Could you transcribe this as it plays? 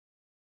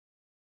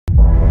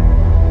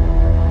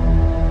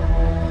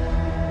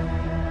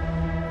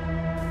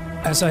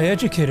As I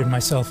educated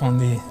myself on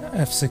the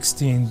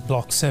F-16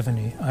 Block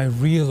 70, I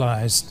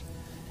realized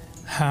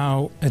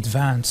how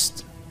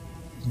advanced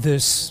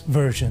this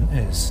version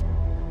is.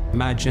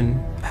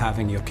 Imagine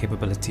having your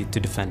capability to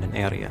defend an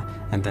area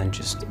and then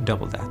just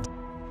double that.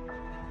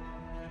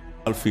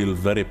 I feel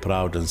very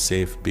proud and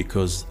safe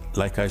because,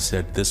 like I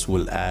said, this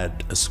will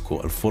add a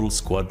full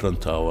squadron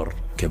to our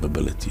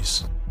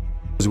capabilities.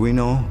 As we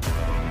know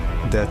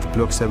that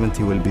Block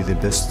 70 will be the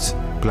best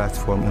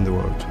platform in the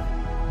world.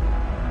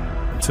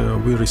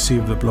 We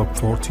received the Block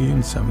 40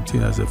 and 70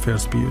 as the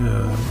first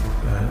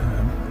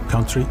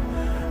country,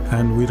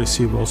 and we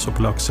received also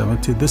Block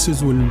 70. This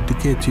will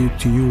indicate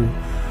to you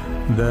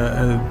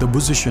the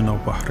position of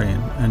Bahrain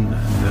in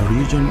the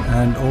region,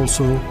 and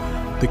also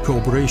the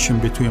cooperation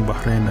between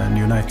Bahrain and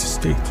the United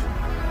States.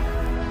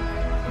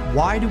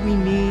 Why do we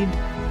need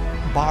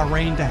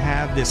Bahrain to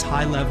have this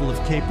high level of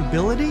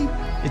capability?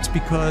 It's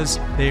because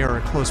they are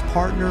a close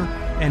partner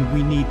and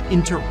we need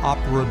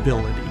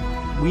interoperability.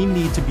 We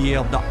need to be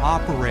able to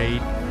operate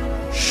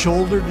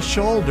shoulder to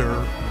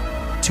shoulder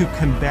to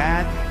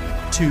combat,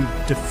 to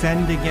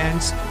defend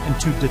against, and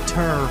to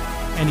deter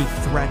any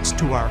threats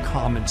to our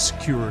common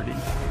security.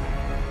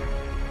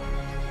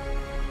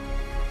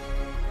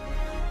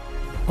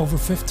 Over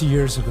 50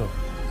 years ago,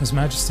 His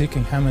Majesty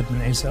King Hamad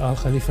bin Isa Al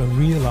Khalifa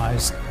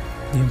realized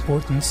the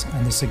importance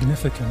and the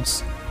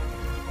significance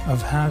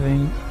of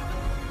having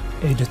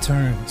a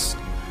deterrence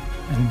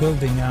and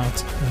building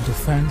out a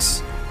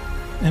defense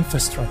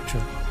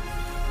infrastructure.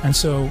 And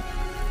so,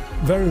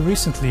 very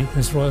recently,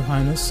 His Royal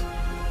Highness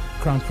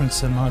Crown Prince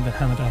Salman bin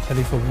Hamad Al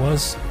Khalifa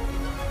was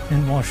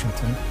in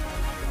Washington,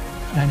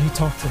 and he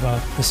talked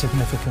about the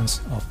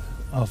significance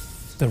of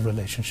the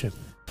relationship.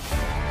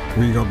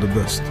 We got the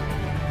best.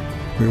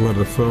 We were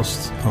the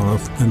first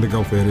in the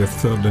Gulf area,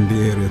 third in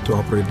the area to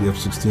operate the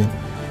F-16.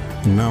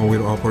 And now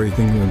we're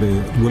operating,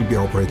 we'll be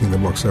operating the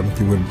Block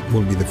 70,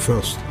 will be the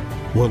first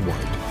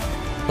worldwide.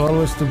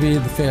 Always to be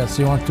the first,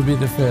 you want to be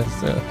the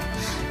first.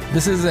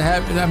 This is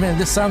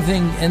there's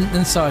something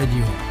inside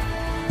you.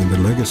 And the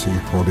legacy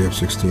for the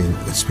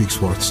F-16, it speaks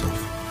for itself.